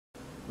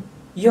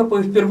Я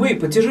пою впервые,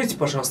 поддержите,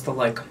 пожалуйста,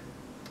 лайком.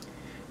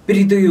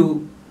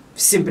 Передаю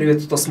всем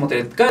привет, кто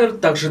смотрит кавер,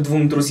 также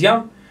двум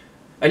друзьям,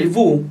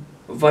 Льву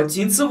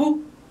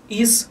Ватинцеву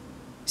из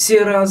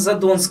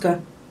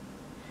Северозадонска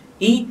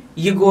и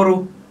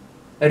Егору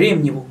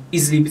Ремневу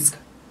из Липецка.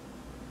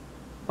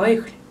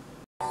 Поехали!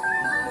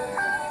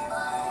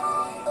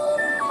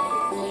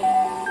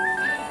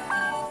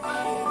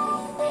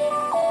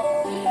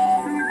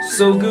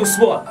 So guess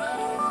what?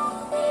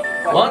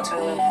 What?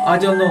 I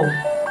don't know.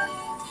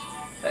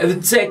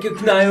 Take a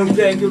knife,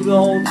 take a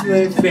roll to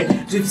a fair.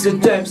 If the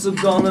times are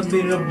gonna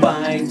be a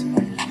bite,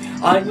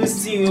 I will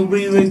see you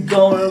really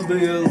gonna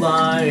be a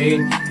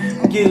lie.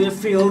 Get a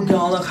feel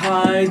gonna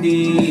hide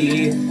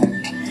it.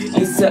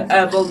 It's the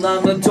apple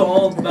I'm not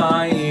told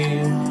by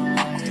you.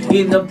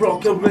 In the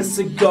broken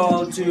risk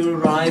go to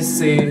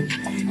rise it.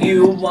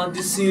 You want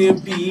to see me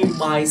be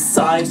my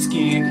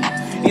sidekick.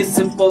 It's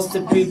supposed to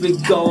be the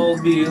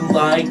goal, be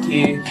like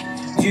it.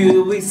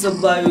 You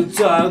listen like you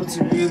talk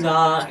to me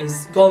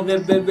nice. Call me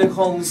baby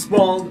home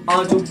strong,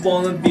 I don't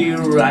wanna be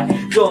right.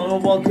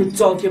 Don't want to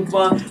talk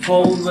about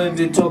home when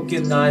we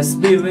talking nice.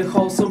 Baby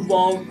home so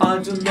wrong, I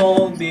don't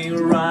know be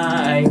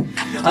right.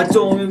 I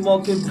don't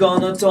want to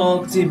gonna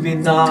talk to me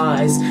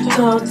nice.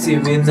 Talk to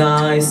me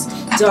nice.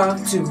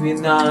 Talk to me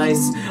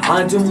nice.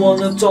 I don't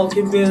wanna talk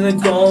to me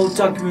go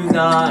talk to me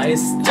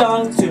nice.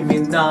 Talk to me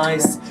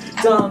nice.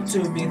 Talk to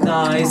me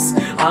nice.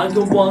 I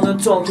don't wanna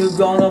talk, you're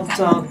gonna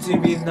talk to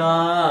me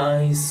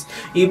nice.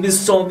 If it's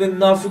something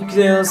enough, you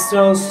can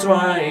still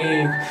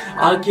strike.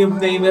 I can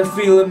name it,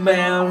 feel it,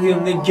 man,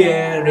 in the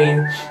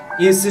getting.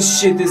 It's the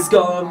shit that's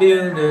gonna be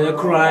in a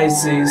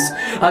crisis.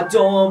 I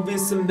don't want to be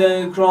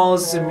something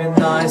crossing me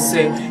nice.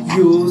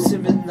 You see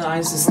me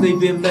nice,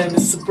 sleeping baby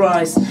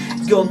surprise.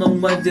 Gonna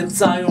make the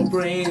entire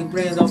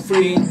brain of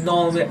free.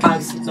 No the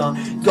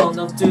accident.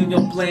 Gonna do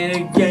your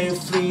play game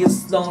free.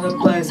 It's not a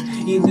place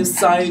in the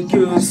side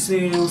you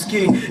see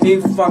ski.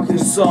 If fucking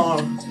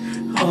song.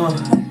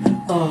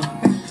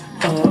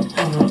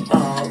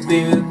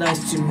 Baby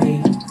nice to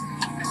me.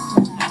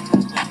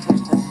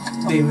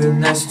 Baby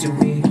nice to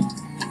me.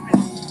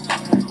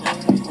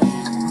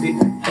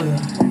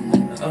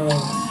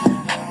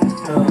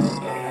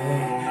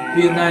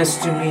 Be nice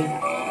to me.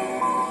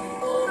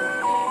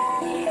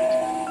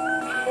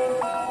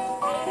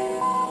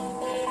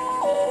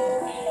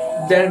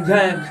 Then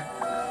gang.